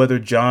know whether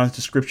John's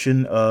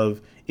description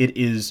of it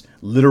is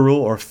literal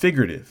or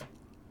figurative.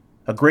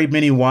 A great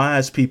many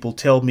wise people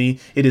tell me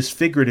it is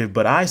figurative,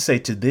 but I say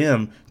to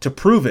them to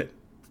prove it.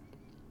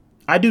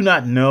 I do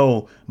not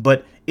know,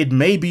 but it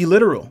may be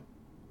literal.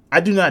 I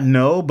do not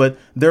know, but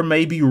there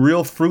may be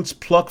real fruits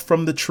plucked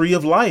from the tree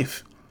of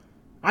life.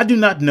 I do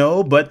not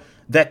know, but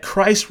that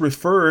Christ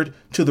referred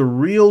to the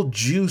real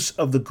juice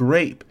of the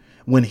grape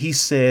when he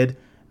said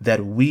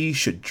that we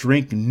should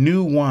drink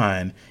new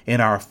wine in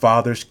our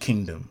Father's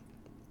kingdom.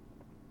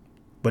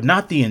 But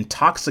not the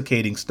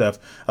intoxicating stuff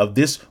of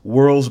this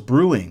world's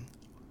brewing.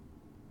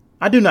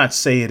 I do not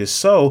say it is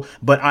so,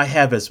 but I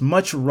have as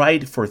much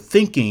right for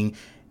thinking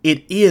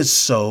it is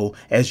so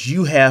as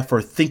you have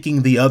for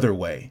thinking the other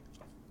way.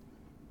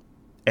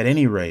 At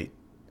any rate,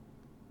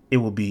 it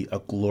will be a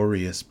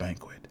glorious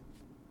banquet.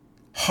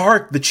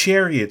 Hark, the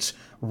chariots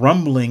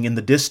rumbling in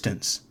the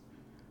distance.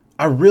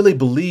 I really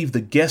believe the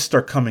guests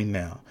are coming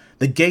now.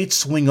 The gates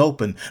swing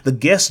open, the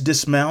guests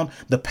dismount,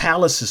 the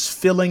palace is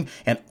filling,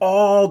 and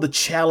all the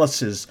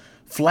chalices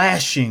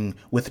flashing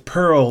with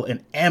pearl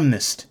and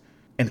amethyst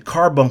and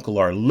carbuncle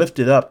are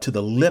lifted up to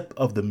the lip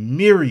of the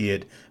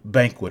myriad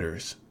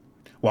banqueters,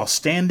 while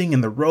standing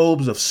in the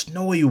robes of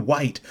snowy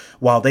white,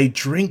 while they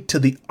drink to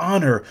the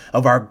honor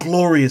of our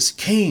glorious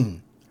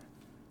King.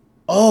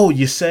 Oh,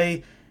 you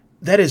say,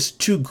 that is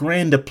too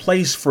grand a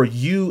place for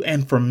you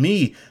and for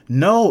me.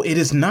 No, it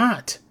is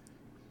not.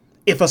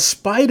 If a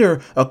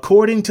spider,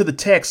 according to the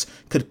text,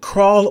 could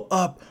crawl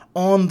up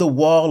on the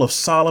wall of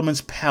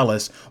Solomon's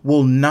palace,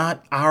 will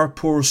not our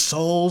poor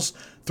souls,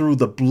 through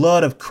the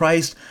blood of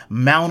Christ,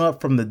 mount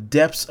up from the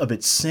depths of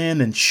its sin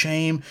and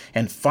shame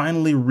and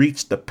finally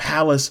reach the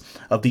palace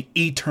of the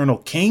eternal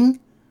King?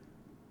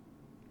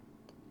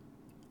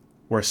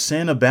 Where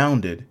sin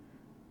abounded,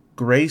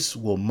 grace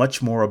will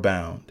much more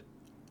abound.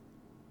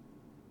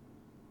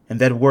 And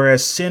that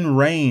whereas sin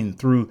reigned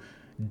through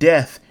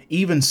death,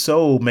 even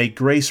so may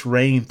grace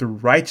reign through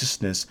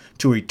righteousness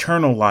to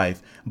eternal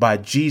life by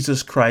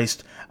Jesus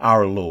Christ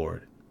our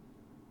Lord.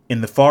 In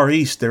the Far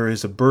East there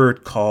is a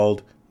bird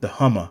called the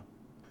humma,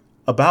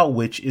 about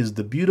which is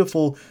the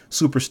beautiful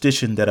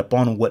superstition that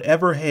upon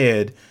whatever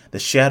head the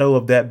shadow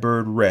of that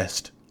bird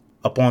rests,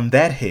 upon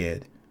that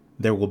head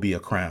there will be a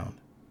crown.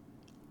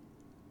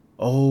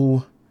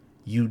 Oh,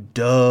 you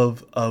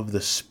dove of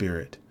the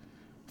Spirit,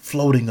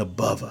 floating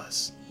above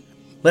us,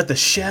 let the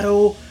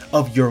shadow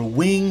of your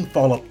wing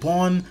fall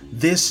upon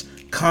this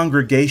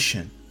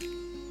congregation,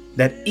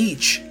 that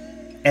each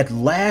at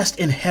last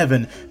in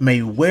heaven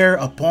may wear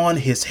upon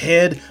his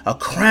head a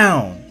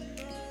crown,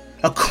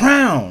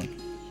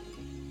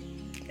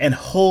 and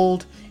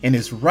hold in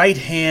his right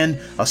hand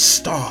a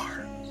star.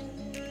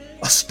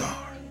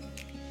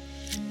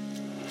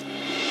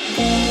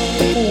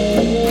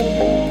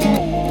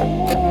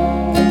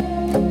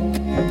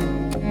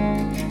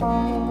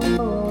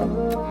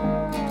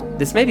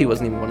 This maybe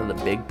wasn't even one of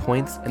the big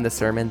points in the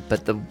sermon,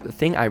 but the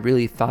thing I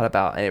really thought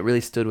about, and it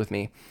really stood with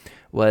me,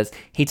 was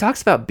he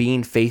talks about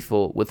being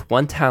faithful with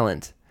one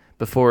talent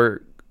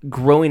before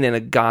growing in a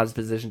God's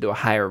position to a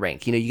higher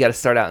rank. You know, you got to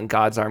start out in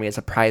God's army as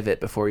a private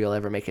before you'll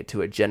ever make it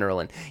to a general,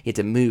 and you have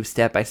to move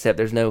step by step.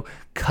 There's no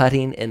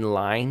cutting in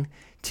line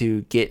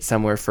to get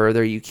somewhere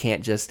further. You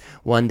can't just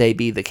one day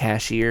be the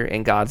cashier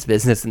in God's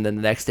business and then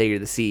the next day you're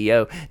the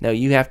CEO. No,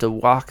 you have to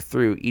walk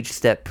through each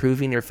step,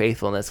 proving your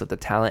faithfulness with the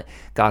talent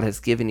God has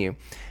given you.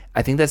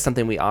 I think that's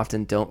something we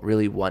often don't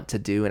really want to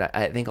do, and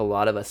I think a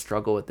lot of us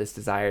struggle with this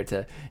desire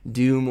to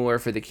do more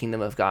for the kingdom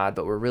of God,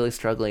 but we're really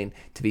struggling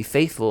to be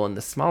faithful in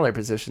the smaller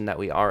position that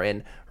we are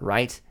in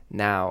right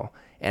now.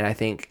 And I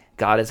think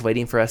God is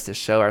waiting for us to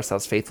show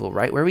ourselves faithful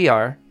right where we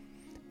are,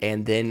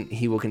 and then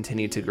he will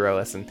continue to grow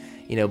us. And,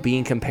 you know,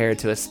 being compared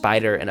to a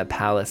spider in a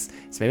palace,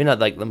 it's maybe not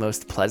like the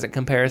most pleasant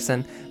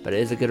comparison, but it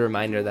is a good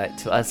reminder that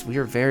to us, we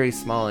are very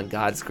small in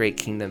God's great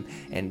kingdom.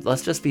 And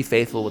let's just be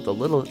faithful with the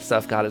little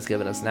stuff God has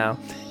given us now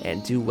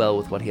and do well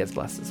with what he has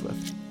blessed us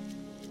with.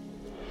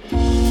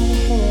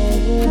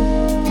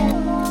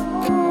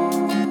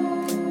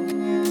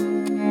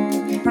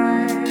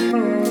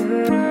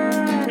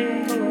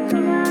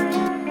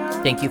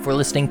 Thank you for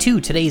listening to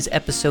today's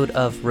episode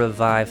of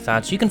Revive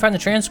Thoughts. You can find the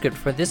transcript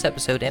for this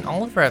episode and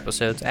all of our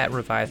episodes at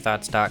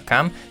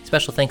revivethoughts.com.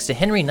 Special thanks to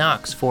Henry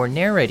Knox for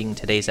narrating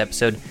today's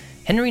episode.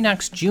 Henry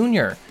Knox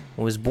Jr.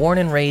 was born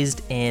and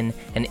raised in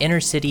an inner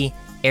city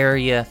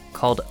area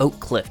called Oak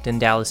Cliff in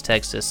Dallas,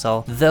 Texas.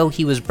 Although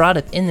he was brought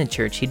up in the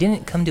church, he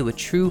didn't come to a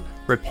true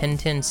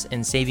repentance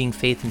and saving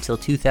faith until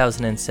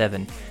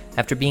 2007.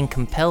 After being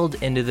compelled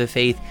into the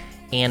faith,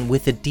 and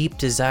with a deep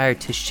desire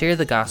to share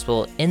the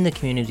gospel in the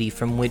community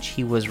from which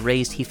he was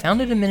raised, he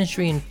founded a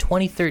ministry in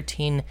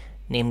 2013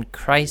 named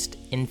Christ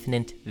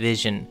Infinite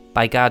Vision.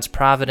 By God's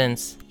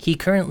providence, he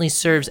currently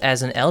serves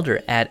as an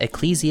elder at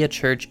Ecclesia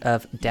Church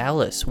of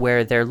Dallas,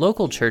 where their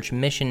local church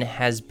mission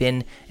has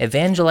been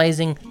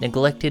evangelizing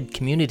neglected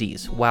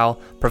communities while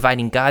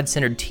providing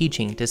God-centered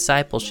teaching,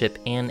 discipleship,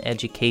 and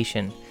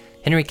education.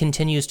 Henry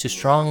continues to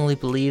strongly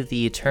believe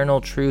the eternal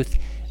truth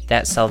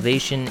that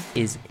salvation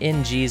is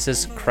in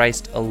Jesus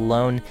Christ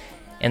alone,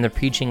 and the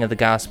preaching of the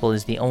gospel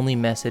is the only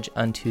message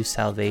unto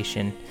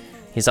salvation.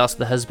 He's also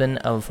the husband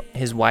of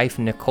his wife,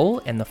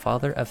 Nicole, and the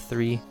father of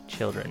 3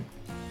 children.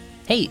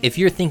 Hey, if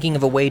you're thinking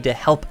of a way to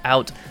help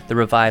out the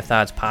Revive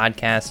Thoughts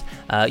podcast,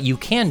 you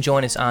can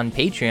join us on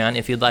Patreon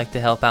if you'd like to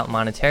help out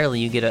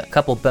monetarily. You get a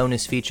couple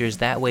bonus features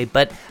that way,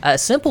 but a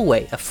simple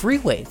way, a free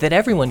way that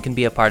everyone can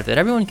be a part of, that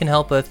everyone can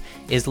help with,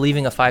 is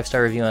leaving a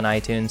 5-star review on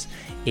iTunes.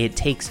 It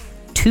takes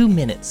 2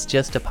 minutes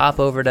just to pop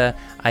over to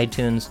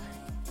iTunes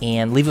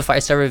and leave a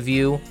 5-star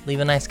review, leave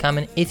a nice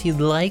comment if you'd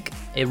like.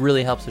 It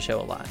really helps the show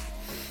a lot.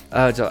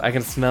 Oh, Joel, I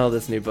can smell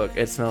this new book.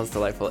 It smells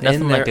delightful.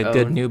 Nothing like a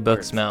good new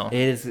book smell.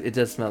 It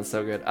does smell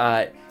so good.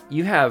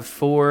 You have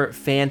 4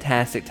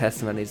 fantastic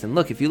testimonies. And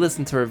look, if you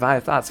listen to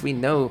Revive Thoughts, we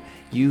know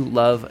you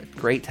love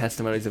great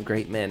testimonies of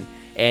great men.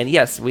 And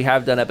yes, we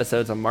have done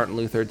episodes on Martin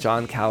Luther,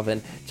 John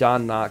Calvin,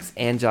 John Knox,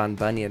 and John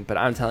Bunyan. But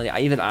I'm telling you,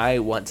 even I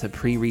want to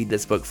pre-read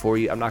this book for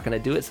you. I'm not going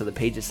to do it so the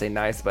pages stay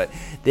nice, but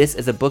this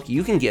is a book.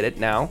 You can get it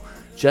now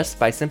just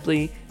by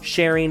simply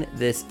sharing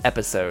this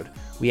episode.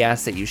 We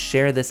ask that you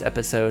share this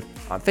episode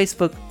on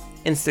Facebook,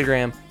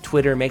 Instagram,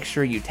 Twitter. Make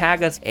sure you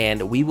tag us,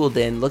 and we will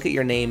then look at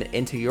your name,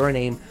 enter your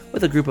name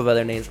with a group of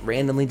other names,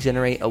 randomly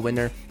generate a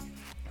winner.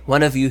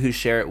 One of you who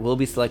share it will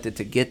be selected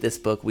to get this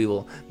book. We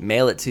will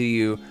mail it to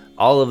you.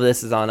 All of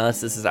this is on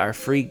us. This is our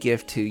free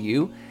gift to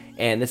you.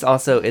 And this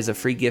also is a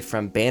free gift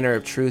from Banner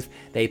of Truth.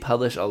 They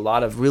publish a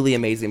lot of really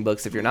amazing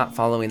books. If you're not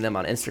following them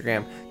on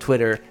Instagram,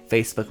 Twitter,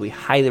 Facebook, we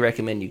highly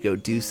recommend you go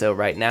do so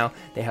right now.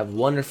 They have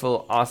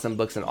wonderful, awesome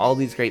books, and all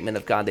these great men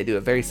of God. They do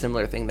a very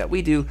similar thing that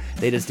we do.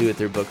 They just do it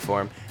through book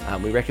form.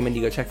 We recommend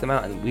you go check them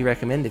out, and we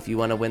recommend, if you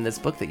want to win this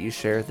book, that you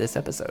share this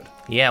episode.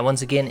 Yeah,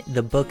 once again,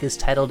 the book is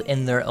titled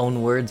In Their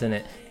Own Words, and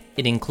it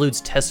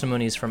includes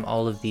testimonies from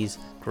all of these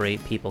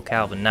great people: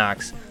 Calvin,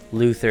 Knox,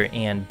 Luther,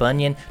 and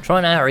Bunyan. Troy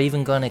and I are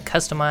even going to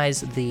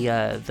customize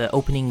the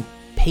opening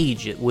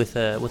page with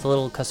a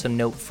little custom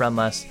note from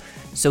us.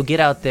 So get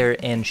out there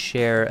and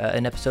share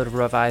an episode of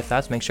Revive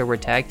Thoughts. Make sure we're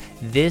tagged.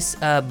 This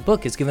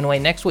book is given away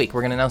next week.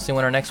 We're going to announce the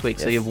winner next week.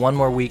 Yes. So you have one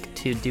more week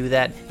to do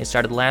that. It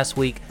started last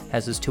week,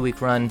 has this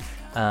 2-week run.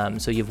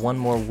 So you have one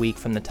more week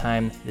from the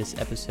time this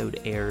episode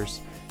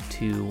airs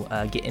to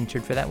get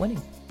entered for that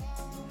winning.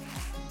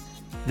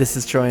 This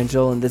is Troy and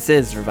Joel, and this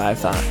is Revive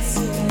Thoughts.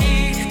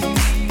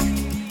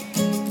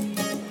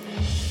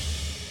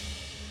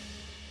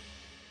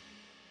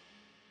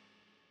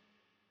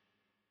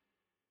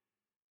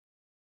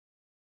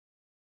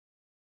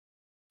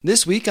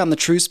 This week on the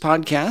Truce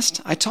Podcast,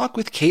 I talk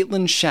with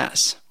Caitlin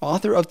Schass,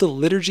 author of The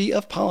Liturgy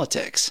of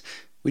Politics.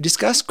 We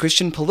discuss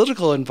Christian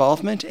political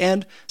involvement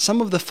and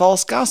some of the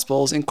false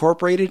gospels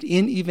incorporated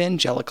in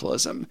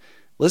evangelicalism.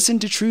 Listen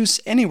to Truce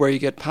anywhere you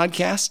get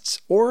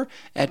podcasts or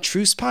at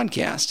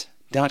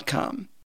trucepodcast.com.